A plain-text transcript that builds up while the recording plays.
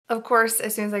Of course,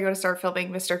 as soon as I go to start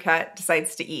filming, Mr. Cat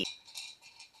decides to eat.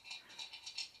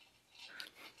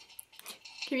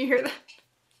 Can you hear that?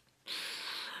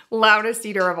 Loudest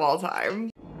eater of all time.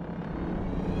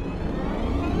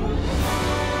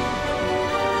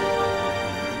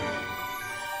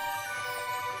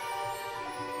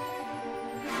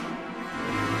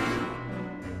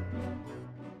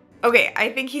 Okay,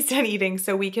 I think he's done eating,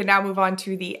 so we can now move on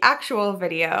to the actual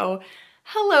video.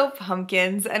 Hello,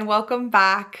 pumpkins, and welcome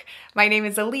back. My name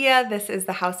is Aaliyah. This is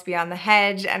The House Beyond the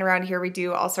Hedge, and around here we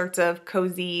do all sorts of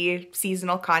cozy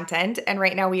seasonal content, and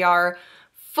right now we are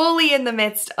fully in the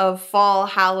midst of fall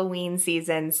Halloween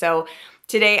season. So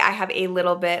today I have a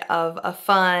little bit of a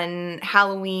fun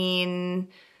Halloween,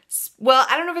 well,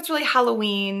 I don't know if it's really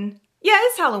Halloween. Yeah,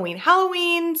 it's Halloween.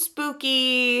 Halloween,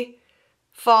 spooky,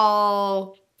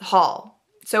 fall haul.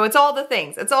 So it's all the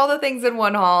things. It's all the things in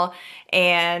one haul,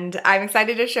 and I'm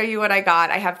excited to show you what I got.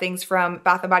 I have things from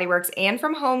Bath & Body Works and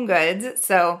from Homegoods.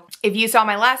 So if you saw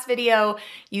my last video,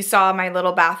 you saw my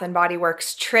little Bath & Body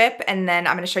Works trip, and then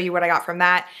I'm going to show you what I got from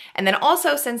that. And then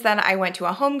also, since then, I went to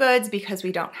a Homegoods because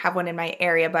we don't have one in my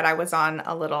area, but I was on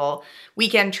a little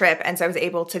weekend trip, and so I was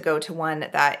able to go to one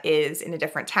that is in a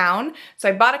different town. So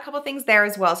I bought a couple things there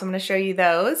as well, so I'm going to show you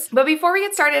those. But before we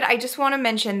get started, I just want to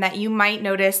mention that you might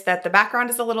notice that the background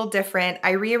is a little different.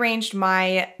 I rearranged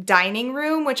my dining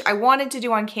room, which I wanted to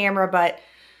do on camera, but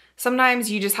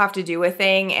sometimes you just have to do a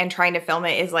thing and trying to film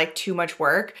it is like too much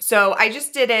work. So I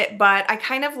just did it, but I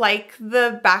kind of like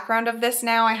the background of this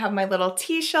now. I have my little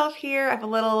tea shelf here. I have a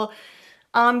little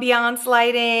ambiance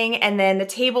lighting, and then the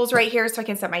table's right here so I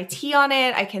can set my tea on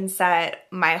it. I can set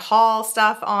my haul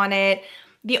stuff on it.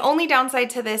 The only downside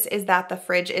to this is that the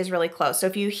fridge is really close. So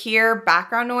if you hear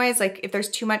background noise, like if there's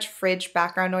too much fridge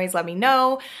background noise, let me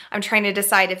know. I'm trying to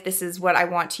decide if this is what I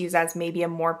want to use as maybe a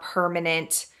more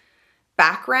permanent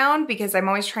background, because I'm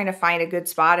always trying to find a good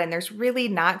spot, and there's really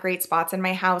not great spots in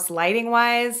my house lighting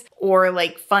wise or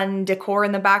like fun decor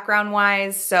in the background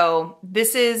wise. So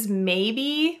this is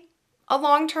maybe a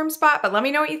long-term spot, but let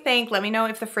me know what you think. Let me know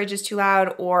if the fridge is too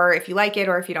loud or if you like it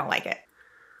or if you don't like it.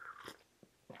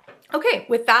 Okay,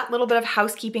 with that little bit of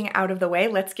housekeeping out of the way,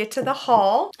 let's get to the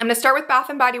haul. I'm gonna start with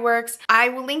Bath & Body Works. I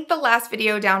will link the last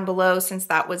video down below since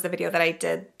that was the video that I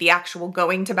did the actual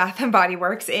going to Bath & Body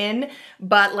Works in,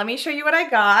 but let me show you what I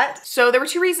got. So there were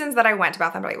two reasons that I went to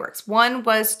Bath & Body Works. One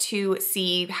was to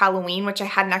see Halloween, which I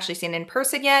hadn't actually seen in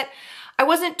person yet. I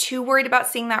wasn't too worried about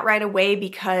seeing that right away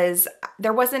because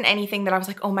there wasn't anything that I was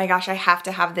like, oh my gosh, I have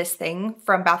to have this thing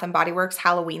from Bath & Body Works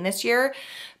Halloween this year.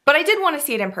 But I did want to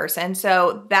see it in person,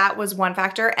 so that was one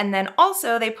factor. And then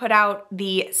also they put out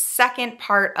the second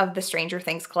part of the Stranger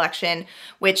Things collection,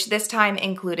 which this time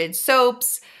included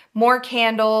soaps, more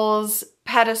candles,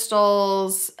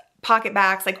 pedestals, pocket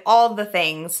bags, like all the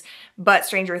things, but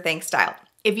Stranger Things style.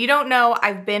 If you don't know,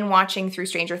 I've been watching through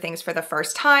Stranger Things for the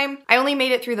first time. I only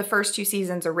made it through the first two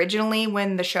seasons originally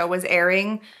when the show was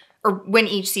airing, or when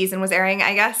each season was airing,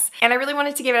 I guess. And I really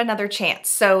wanted to give it another chance.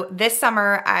 So this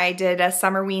summer, I did a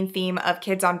Summerween theme of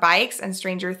kids on bikes, and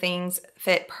Stranger Things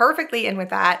fit perfectly in with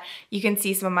that. You can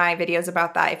see some of my videos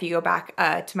about that if you go back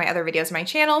to my other videos on my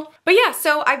channel. But yeah,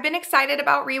 so I've been excited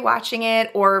about rewatching it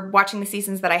or watching the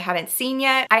seasons that I hadn't seen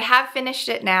yet. I have finished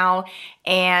it now,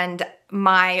 and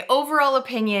my overall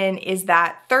opinion is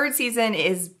that third season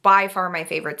is by far my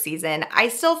favorite season. I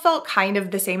still felt kind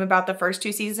of the same about the first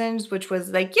two seasons, which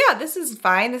was like, yeah, this is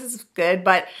fine, this is good,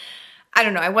 but I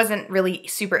don't know, I wasn't really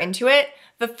super into it.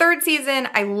 The third season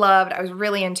I loved, I was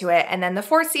really into it, and then the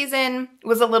fourth season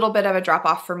was a little bit of a drop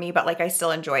off for me, but like I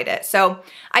still enjoyed it. So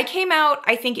I came out,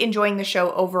 I think, enjoying the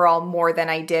show overall more than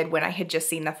I did when I had just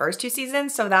seen the first two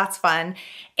seasons, so that's fun.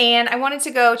 And I wanted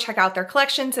to go check out their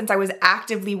collection since I was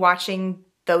actively watching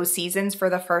those seasons for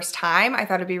the first time. I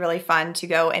thought it'd be really fun to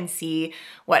go and see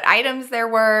what items there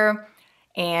were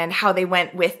and how they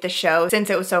went with the show since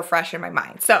it was so fresh in my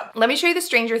mind. So let me show you the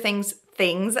Stranger Things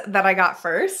that I got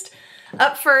first.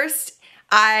 Up first,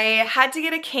 I had to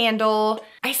get a candle.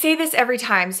 I say this every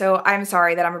time, so I'm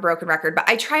sorry that I'm a broken record, but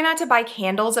I try not to buy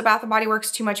candles at Bath & Body Works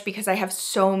too much because I have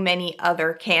so many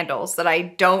other candles that I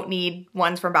don't need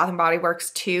ones from Bath & Body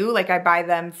Works too. Like I buy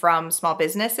them from small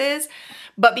businesses.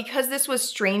 But because this was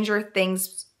Stranger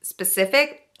Things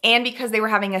specific, and because they were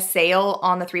having a sale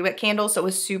on the 3-wick candles, so it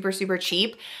was super, super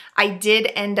cheap, I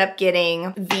did end up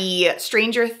getting the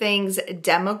Stranger Things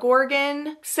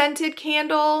Demogorgon scented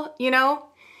candle, you know?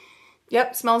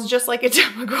 Yep, smells just like a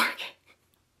Demogorgon.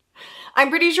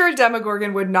 I'm pretty sure a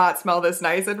Demogorgon would not smell this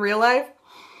nice in real life.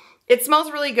 It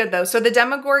smells really good though. So the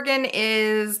Demogorgon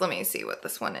is, let me see what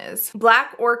this one is.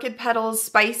 Black orchid petals,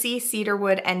 spicy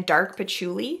cedarwood, and dark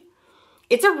patchouli.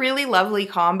 It's a really lovely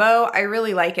combo. I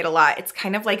really like it a lot. It's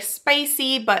kind of like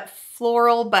spicy, but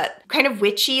floral, but kind of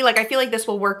witchy. Like I feel like this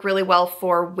will work really well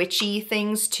for witchy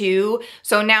things too.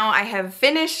 So now I have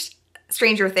finished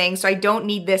Stranger Things, so I don't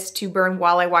need this to burn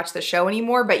while I watch the show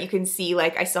anymore, but you can see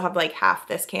like I still have like half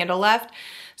this candle left.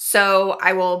 So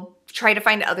I will try to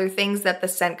find other things that the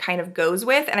scent kind of goes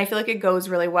with, and I feel like it goes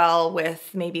really well with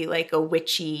maybe like a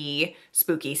witchy,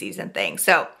 spooky season thing.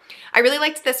 So I really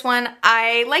liked this one.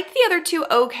 I liked the other two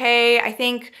okay. I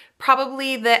think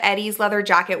probably the Eddie's leather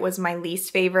jacket was my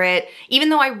least favorite, even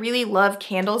though I really love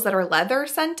candles that are leather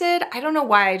scented. I don't know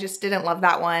why, I just didn't love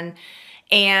that one.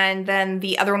 And then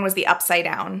the other one was the upside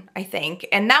down, I think.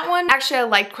 And that one actually I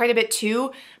liked quite a bit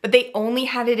too, but they only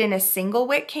had it in a single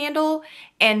wick candle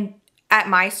and at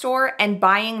my store, and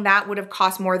buying that would have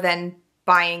cost more than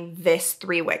buying this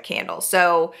 3-wick candle.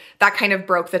 So that kind of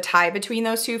broke the tie between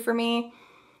those two for me.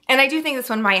 And I do think this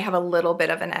one might have a little bit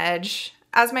of an edge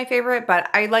as my favorite, but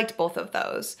I liked both of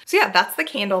those. So yeah, that's the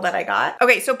candle that I got.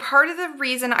 Okay, so part of the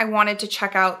reason I wanted to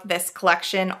check out this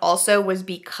collection also was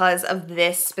because of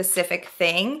this specific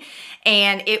thing.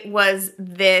 And it was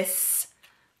this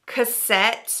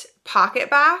cassette pocket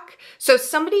back. So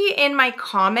somebody in my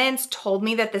comments told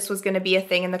me that this was going to be a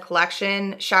thing in the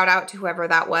collection. Shout out to whoever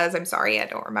that was. I'm sorry, I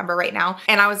don't remember right now.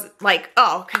 And I was like,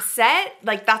 oh, cassette?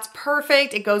 Like that's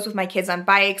perfect. It goes with my kids on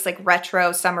bikes, like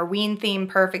retro summer ween theme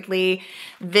perfectly.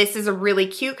 This is a really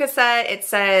cute cassette. It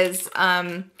says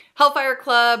Hellfire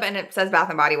Club and it says Bath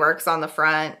and Body Works on the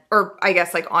front, or I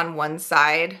guess like on one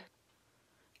side.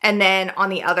 And then on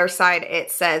the other side, it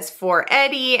says For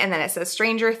Eddie, and then it says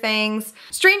Stranger Things.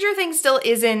 Stranger Things still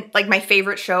isn't like my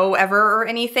favorite show ever or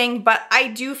anything, but I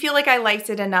do feel like I liked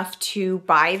it enough to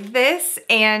buy this.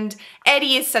 And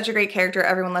Eddie is such a great character.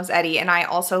 Everyone loves Eddie, and I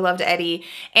also loved Eddie.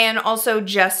 And also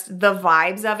just the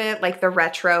vibes of it, like the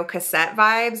retro cassette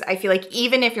vibes. I feel like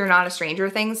even if you're not a Stranger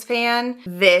Things fan,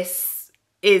 this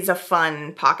is a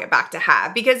fun pocket back to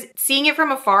have, because seeing it from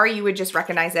afar, you would just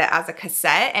recognize it as a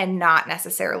cassette and not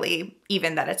necessarily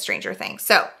even that it's Stranger Things.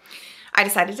 So I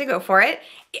decided to go for it.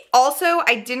 Also,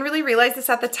 I didn't really realize this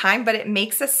at the time, but it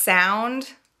makes a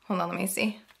sound. Hold on, let me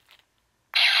see.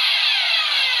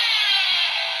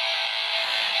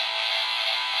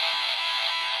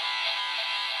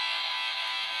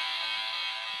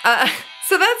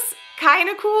 So that's kind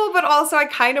of cool, but also I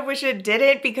kind of wish it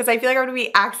didn't, because I feel like I'm gonna be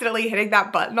accidentally hitting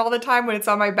that button all the time when it's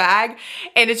on my bag,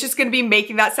 and it's just gonna be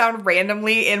making that sound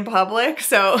randomly in public.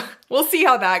 So we'll see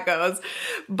how that goes.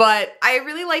 But I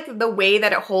really like the way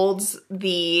that it holds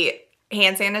the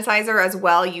hand sanitizer as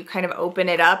well. You kind of open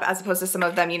it up, as opposed to some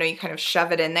of them, you know, you kind of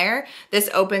shove it in there.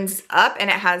 This opens up and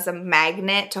it has a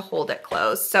magnet to hold it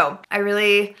closed. So I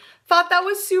really thought that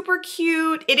was super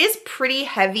cute. It is pretty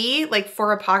heavy, like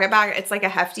for a pocket bag, it's like a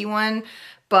hefty one,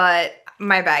 but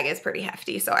my bag is pretty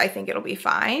hefty, so I think it'll be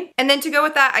fine. And then to go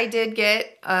with that, I did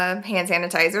get a hand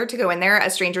sanitizer to go in there, a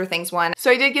Stranger Things one.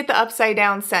 So I did get the upside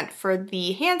down scent for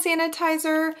the hand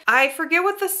sanitizer. I forget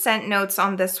what the scent notes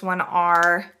on this one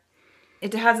are.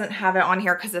 It doesn't have it on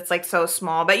here because it's like so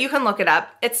small, but you can look it up.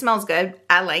 It smells good.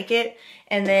 I like it.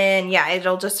 And then yeah,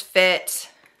 it'll just fit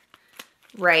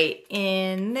right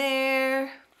in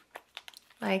there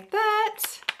like that.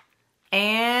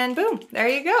 And boom, there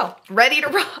you go. Ready to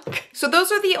rock. So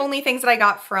those are the only things that I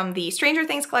got from the Stranger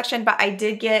Things collection, but I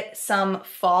did get some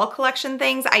fall collection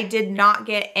things. I did not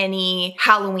get any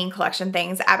Halloween collection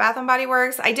things at Bath and Body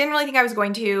Works. I didn't really think I was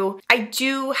going to. I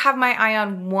do have my eye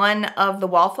on one of the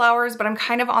wallflowers, but I'm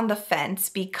kind of on the fence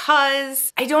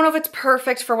because I don't know if it's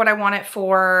perfect for what I want it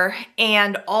for.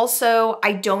 And also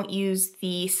I don't use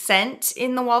the scent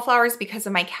in the wallflowers because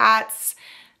of my cats.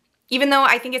 Even though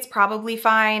I think it's probably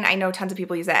fine. I know tons of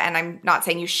people use it, and I'm not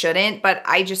saying you shouldn't, but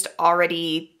I just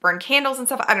already burn candles and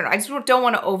stuff. I don't know, I just don't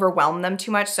want to overwhelm them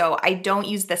too much, so I don't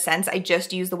use the scents. I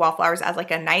just use the wallflowers as like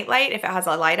a nightlight if it has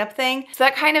a light up thing. So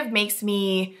that kind of makes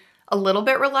me a little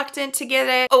bit reluctant to get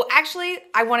it. Oh, actually,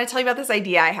 I want to tell you about this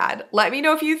idea I had. Let me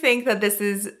know if you think that this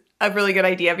is a really good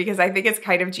idea, because I think it's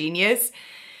kind of genius.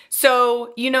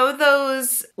 So, you know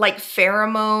those like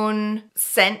pheromone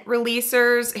scent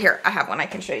releasers? Here, I have one I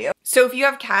can show you. So if you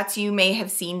have cats, you may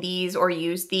have seen these or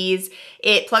used these.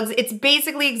 It's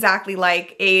basically exactly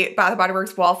like a Bath & Body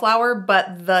Works wallflower,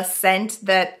 but the scent,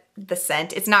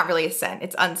 it's not really a scent,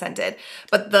 it's unscented.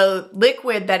 But the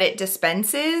liquid that it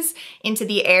dispenses into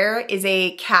the air is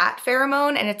a cat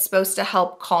pheromone, and it's supposed to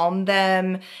help calm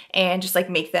them and just like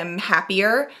make them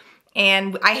happier.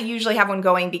 And I usually have one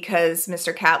going because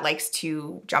Mr. Cat likes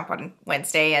to jump on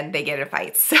Wednesday and they get into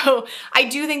fights. So I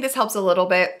do think this helps a little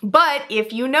bit. But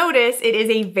if you notice, it is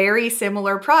a very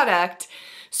similar product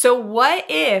So what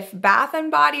if Bath and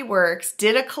Body Works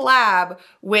did a collab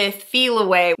with Feel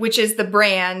Away, which is the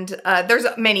brand, there's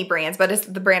many brands, but it's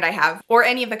the brand I have, or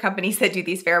any of the companies that do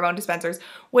these pheromone dispensers.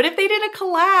 What if they did a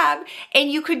collab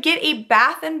and you could get a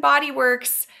Bath and Body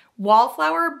Works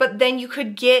wallflower, but then you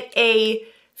could get a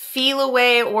Feel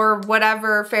Away or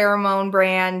whatever pheromone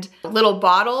brand little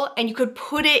bottle, and you could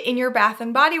put it in your Bath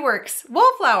and Body Works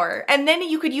wallflower. And then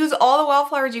you could use all the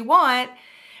wallflowers you want,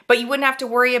 but you wouldn't have to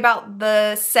worry about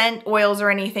the scent oils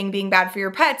or anything being bad for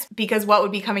your pets, because what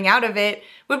would be coming out of it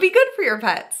would be good for your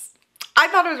pets. I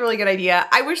thought it was a really good idea.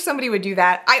 I wish somebody would do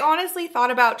that. I honestly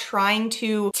thought about trying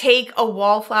to take a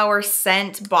wallflower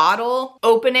scent bottle,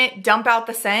 open it, dump out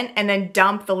the scent, and then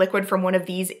dump the liquid from one of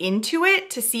these into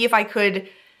it to see if I could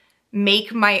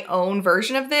make my own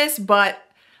version of this, but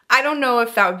I don't know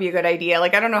if that would be a good idea.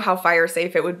 Like, I don't know how fire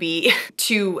safe it would be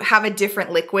to have a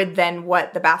different liquid than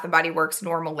what the Bath & Body Works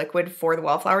normal liquid for the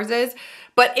wallflowers is.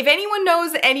 But if anyone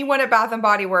knows anyone at Bath &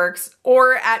 Body Works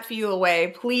or at Feel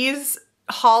Away, please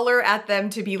holler at them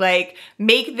to be like,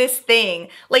 make this thing.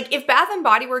 Like, if Bath &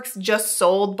 Body Works just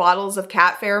sold bottles of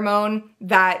cat pheromone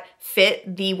that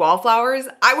fit the wallflowers,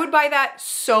 I would buy that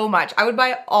so much. I would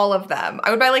buy all of them. I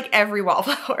would buy like every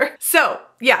wallflower. So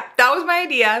yeah, that was my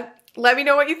idea. Let me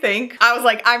know what you think. I was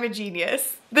like, I'm a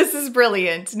genius. This is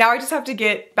brilliant. Now I just have to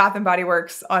get Bath & Body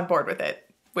Works on board with it,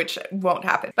 which won't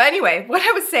happen. But anyway, what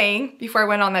I was saying before I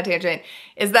went on that tangent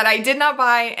is that I did not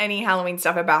buy any Halloween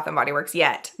stuff at Bath & Body Works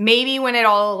yet. Maybe when it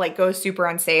all like goes super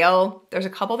on sale, there's a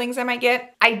couple things I might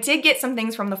get. I did get some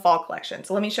things from the fall collection,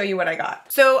 so let me show you what I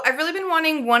got. So I've really been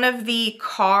wanting one of the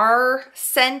car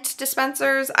scent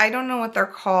dispensers. I don't know what they're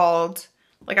called.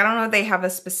 Like, I don't know if they have a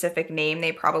specific name.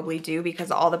 They probably do, because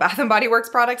all the Bath & Body Works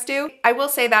products do. I will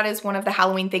say that is one of the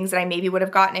Halloween things that I maybe would have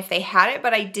gotten if they had it,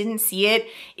 but I didn't see it,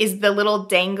 is the little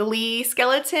dangly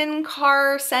skeleton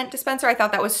car scent dispenser. I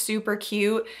thought that was super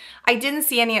cute. I didn't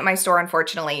see any at my store,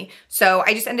 unfortunately. So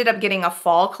I just ended up getting a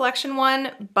fall collection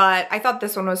one, but I thought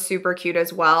this one was super cute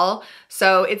as well.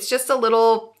 So it's just a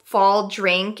little fall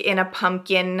drink in a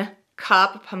pumpkin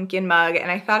cup, pumpkin mug, and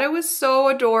I thought it was so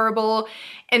adorable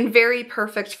and very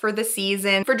perfect for the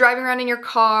season, for driving around in your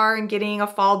car and getting a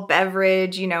fall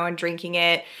beverage, you know, and drinking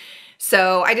it.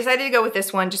 So I decided to go with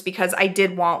this one just because I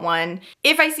did want one.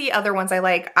 If I see other ones I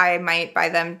like, I might buy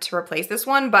them to replace this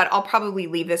one, but I'll probably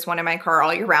leave this one in my car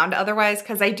all year round otherwise,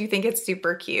 because I do think it's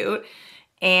super cute.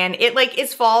 And it like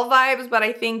is fall vibes, but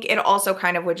I think it also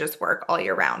kind of would just work all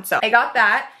year round. So I got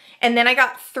that. And then I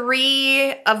got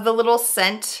 3 of the little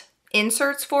scent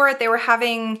inserts for it. They were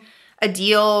having a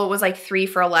deal, it was like 3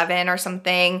 for $11 or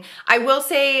something. I will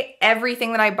say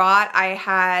everything that I bought, I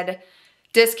had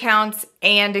discounts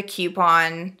and a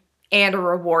coupon and a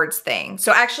rewards thing.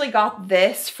 So I actually got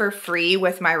this for free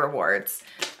with my rewards.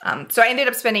 So I ended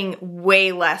up spending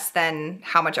way less than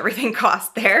how much everything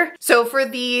cost there. So for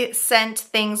the scent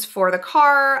things for the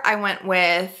car, I went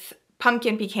with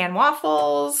pumpkin pecan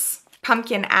waffles,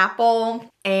 pumpkin apple,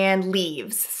 and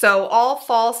leaves. So all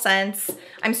fall scents.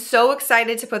 I'm so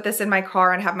excited to put this in my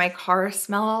car and have my car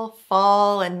smell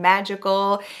fall and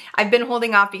magical. I've been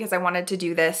holding off because I wanted to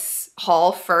do this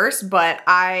haul first, but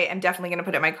I am definitely gonna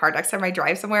put it in my car next time I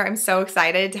drive somewhere. I'm so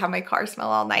excited to have my car smell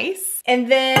all nice.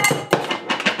 And then,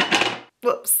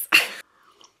 whoops.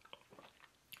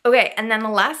 Okay, and then the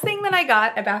last thing that I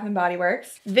got at Bath & Body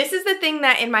Works, this is the thing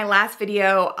that in my last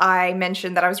video I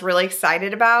mentioned that I was really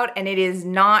excited about, and it is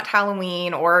not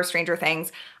Halloween or Stranger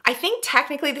Things. I think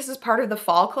technically this is part of the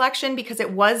fall collection because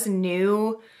it was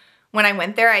new when I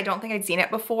went there. I don't think I'd seen it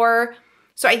before.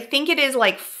 So I think it is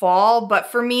like fall,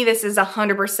 but for me this is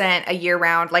 100% a year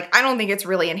round. Like, I don't think it's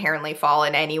really inherently fall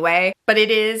in any way, but it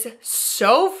is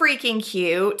so freaking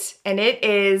cute. And it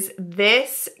is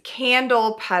this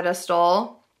candle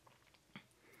pedestal.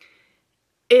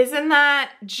 Isn't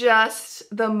that just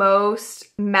the most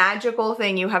magical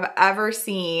thing you have ever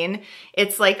seen?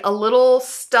 It's like a little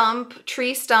stump,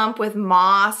 tree stump with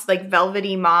moss, like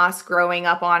velvety moss growing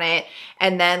up on it,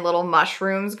 and then little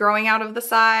mushrooms growing out of the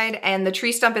side. And the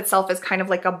tree stump itself is kind of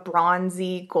like a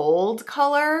bronzy gold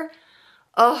color.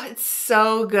 Oh, it's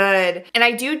so good. And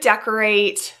I do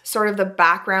decorate sort of the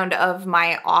background of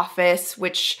my office,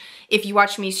 which if you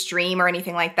watch me stream or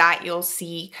anything like that, you'll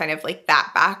see kind of like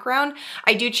that background.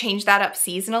 I do change that up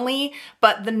seasonally,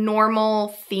 but the normal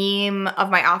theme of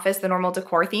my office, the normal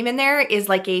decor theme in there is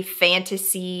like a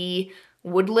fantasy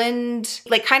woodland,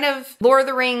 like kind of Lord of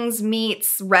the Rings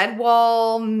meets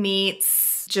Redwall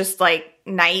meets just like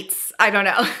knights. I don't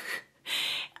know.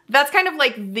 That's kind of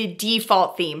like the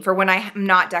default theme for when I'm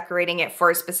not decorating it for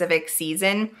a specific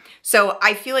season. So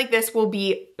I feel like this will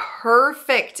be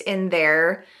perfect in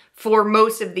there for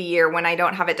most of the year when I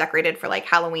don't have it decorated for like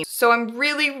Halloween. So I'm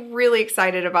really, really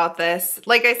excited about this.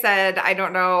 Like I said, I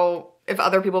don't know if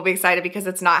other people will be excited because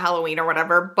it's not Halloween or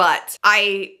whatever, but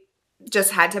I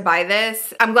just had to buy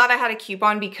this. I'm glad I had a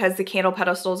coupon because the candle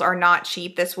pedestals are not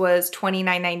cheap. This was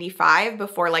 $29.95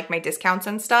 before like my discounts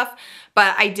and stuff,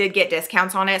 but I did get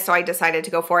discounts on it, so I decided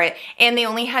to go for it. And they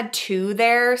only had 2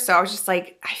 there, so I was just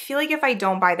like, I feel like if I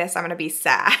don't buy this, I'm gonna be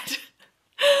sad.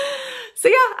 So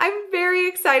yeah, I'm very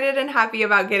excited and happy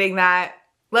about getting that.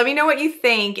 Let me know what you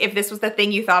think, if this was the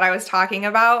thing you thought I was talking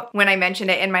about when I mentioned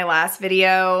it in my last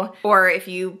video, or if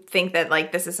you think that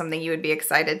like this is something you would be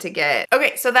excited to get.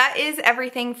 Okay, so that is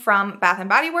everything from Bath &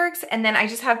 Body Works, and then I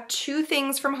just have 2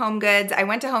 things from Homegoods. I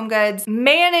went to Homegoods.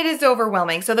 Man, it is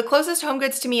overwhelming. So the closest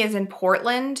Homegoods to me is in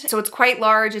Portland, so it's quite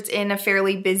large. It's in a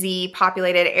fairly busy,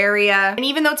 populated area, and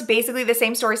even though it's basically the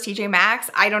same store as TJ Maxx,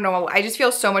 I don't know, I just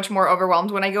feel so much more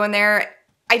overwhelmed when I go in there.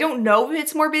 I don't know if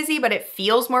it's more busy, but it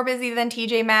feels more busy than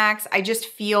TJ Maxx. I just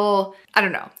feel, I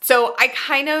don't know. So I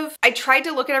tried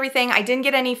to look at everything. I didn't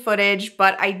get any footage,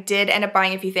 but I did end up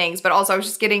buying a few things, but also I was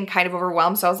just getting kind of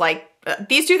overwhelmed. So I was like,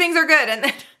 these 2 things are good, and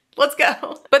then let's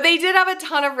go. But they did have a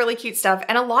ton of really cute stuff,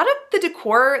 and a lot of the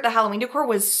decor, the Halloween decor,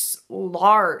 was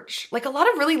large. Like a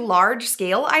lot of really large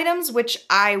scale items, which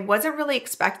I wasn't really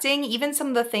expecting. Even some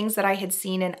of the things that I had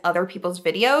seen in other people's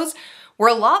videos were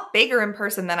a lot bigger in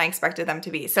person than I expected them to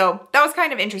be. So that was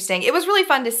kind of interesting. It was really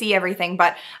fun to see everything,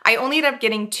 but I only ended up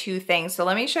getting 2 things. So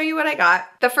let me show you what I got.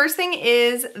 The first thing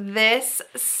is this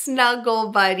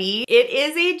Snuggle Buddy. It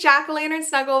is a jack-o'-lantern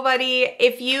Snuggle Buddy.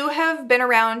 If you have been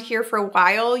around here for a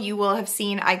while, you will have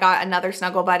seen I got another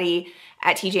Snuggle Buddy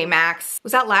at TJ Maxx.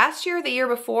 Was that last year or the year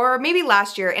before? Maybe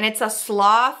last year. And it's a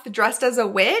sloth dressed as a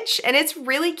witch, and it's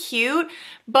really cute,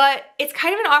 but it's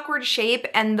kind of an awkward shape,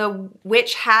 and the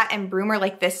witch hat and broom are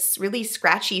like this really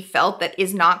scratchy felt that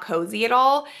is not cozy at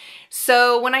all.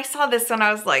 So when I saw this one,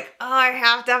 I was like, oh, I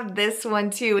have to have this one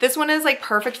too. This one is like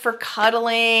perfect for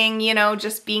cuddling, you know,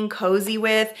 just being cozy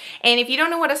with. And if you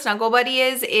don't know what a Snuggle Buddy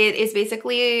is, it is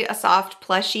basically a soft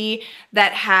plushie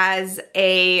that has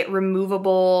a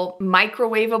removable,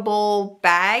 microwavable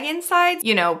bag inside,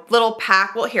 you know, little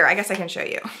pack. Well, here, I guess I can show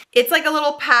you. It's like a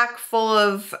little pack full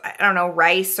of, I don't know,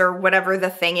 rice or whatever the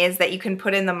thing is that you can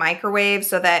put in the microwave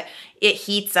so that it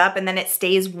heats up and then it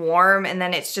stays warm, and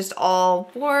then it's just all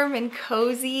warm and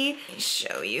cozy. Let me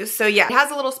show you. So yeah, it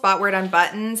has a little spot where it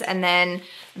unbuttons, and then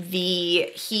the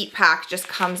heat pack just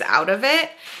comes out of it.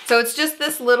 So it's just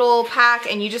this little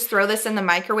pack, and you just throw this in the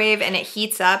microwave and it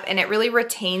heats up, and it really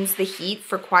retains the heat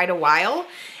for quite a while.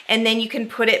 And then you can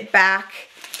put it back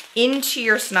into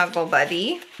your Snuggle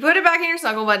Buddy. Put it back in your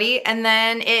Snuggle Buddy, and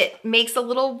then it makes a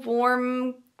little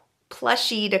warm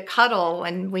plushie to cuddle,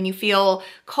 and when you feel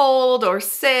cold or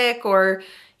sick, or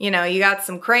you know, you got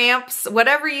some cramps,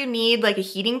 whatever you need like a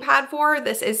heating pad for,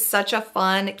 this is such a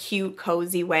fun, cute,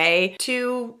 cozy way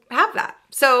to have that.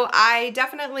 So I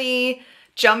definitely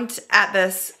jumped at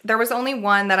this. There was only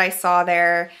one that I saw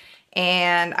there,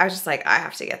 and I was just like, I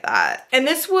have to get that. And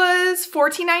this was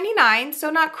 $14.99, so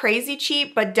not crazy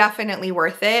cheap, but definitely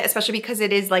worth it, especially because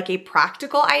it is like a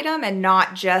practical item and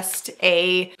not just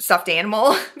a stuffed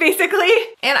animal, basically.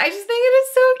 And I just think it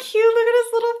is so cute. Look at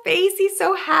his little face. He's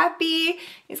so happy.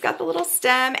 He's got the little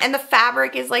stem, and the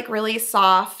fabric is like really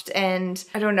soft and,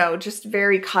 I don't know, just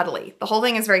very cuddly. The whole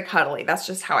thing is very cuddly. That's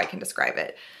just how I can describe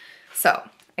it. So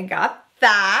I got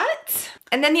that.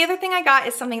 And then the other thing I got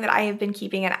is something that I have been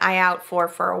keeping an eye out for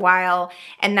a while,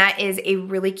 and that is a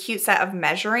really cute set of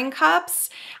measuring cups.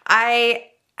 I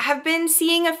have been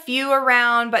seeing a few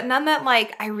around, but none that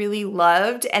like I really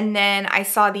loved. And then I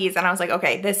saw these and I was like,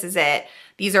 okay, this is it.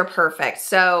 These are perfect.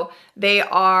 So they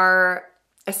are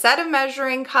a set of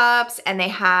measuring cups, and they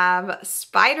have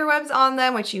spider webs on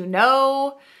them, which you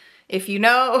know, if you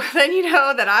know, then you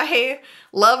know that I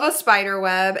love a spider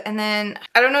web. And then,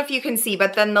 I don't know if you can see,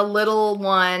 but then the little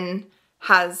one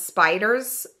has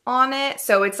spiders on it.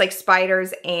 So it's like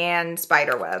spiders and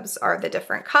spider webs are the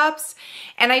different cups.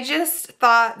 And I just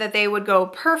thought that they would go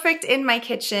perfect in my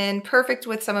kitchen, perfect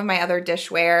with some of my other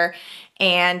dishware.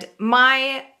 And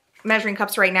my measuring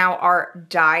cups right now are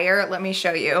dire. Let me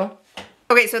show you.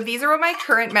 Okay, so these are what my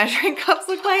current measuring cups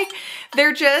look like.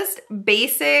 They're just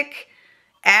basic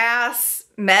ass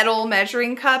metal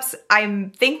measuring cups. I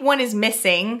think one is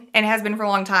missing and has been for a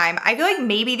long time. I feel like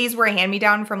maybe these were a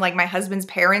hand-me-down from like my husband's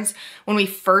parents when we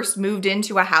first moved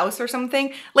into a house or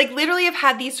something. Like literally I've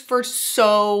had these for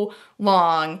so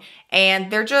long,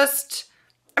 and they're just,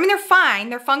 I mean, they're fine,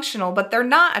 they're functional, but they're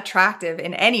not attractive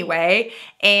in any way.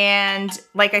 And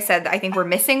like I said, I think we're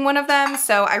missing one of them.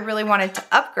 So I really wanted to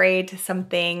upgrade to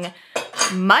something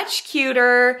much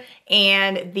cuter,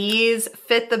 and these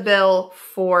fit the bill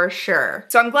for sure.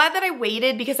 So I'm glad that I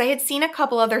waited because I had seen a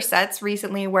couple other sets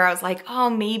recently where I was like, oh,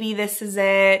 maybe this is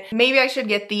it. Maybe I should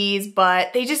get these,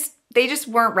 but they just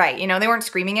weren't right, you know, they weren't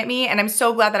screaming at me, and I'm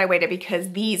so glad that I waited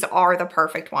because these are the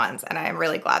perfect ones, and I'm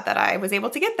really glad that I was able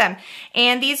to get them.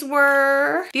 And these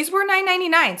were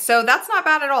 $9.99, so that's not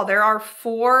bad at all. There are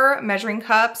 4 measuring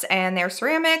cups, and they're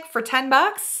ceramic for 10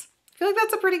 bucks. I feel like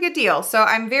that's a pretty good deal, so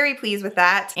I'm very pleased with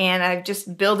that. And I'm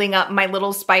just building up my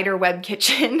little spider web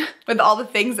kitchen with all the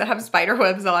things that have spider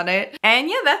webs on it. And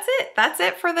yeah, that's it. That's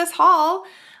it for this haul.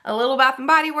 A little Bath and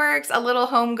Body Works, a little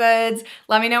Homegoods.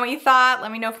 Let me know what you thought.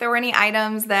 Let me know if there were any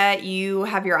items that you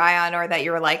have your eye on or that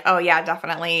you were like, oh yeah,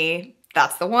 definitely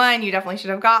that's the one. You definitely should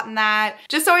have gotten that.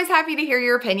 Just always happy to hear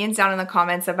your opinions down in the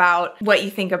comments about what you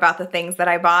think about the things that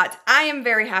I bought. I am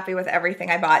very happy with everything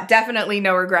I bought. Definitely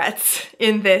no regrets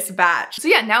in this batch. So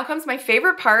yeah, now comes my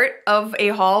favorite part of a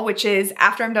haul, which is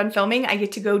after I'm done filming, I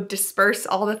get to go disperse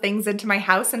all the things into my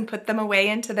house and put them away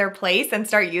into their place and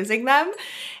start using them.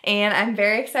 And I'm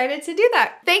very excited to do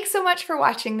that. Thanks so much for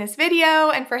watching this video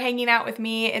and for hanging out with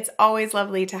me. It's always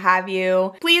lovely to have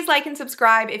you. Please like and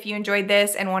subscribe if you enjoyed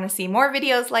this and want to see more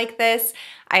videos like this.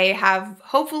 I have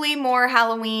hopefully more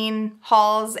Halloween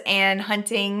hauls and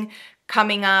hunting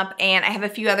coming up, and I have a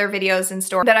few other videos in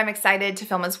store that I'm excited to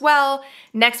film as well.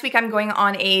 Next week I'm going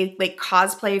on a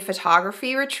cosplay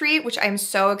photography retreat, which I'm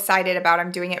so excited about.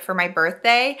 I'm doing it for my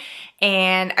birthday,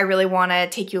 and I really want to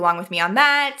take you along with me on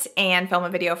that and film a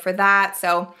video for that.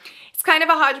 So it's kind of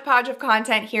a hodgepodge of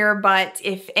content here, but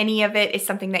if any of it is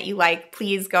something that you like,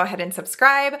 please go ahead and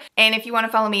subscribe. And if you want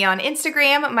to follow me on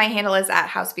Instagram, my handle is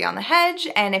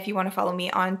 @housebeyondthehedge. And if you want to follow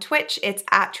me on Twitch, it's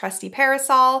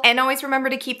 @trustyparasol. And always remember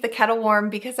to keep the kettle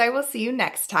warm because I will see you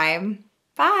next time.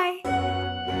 Bye.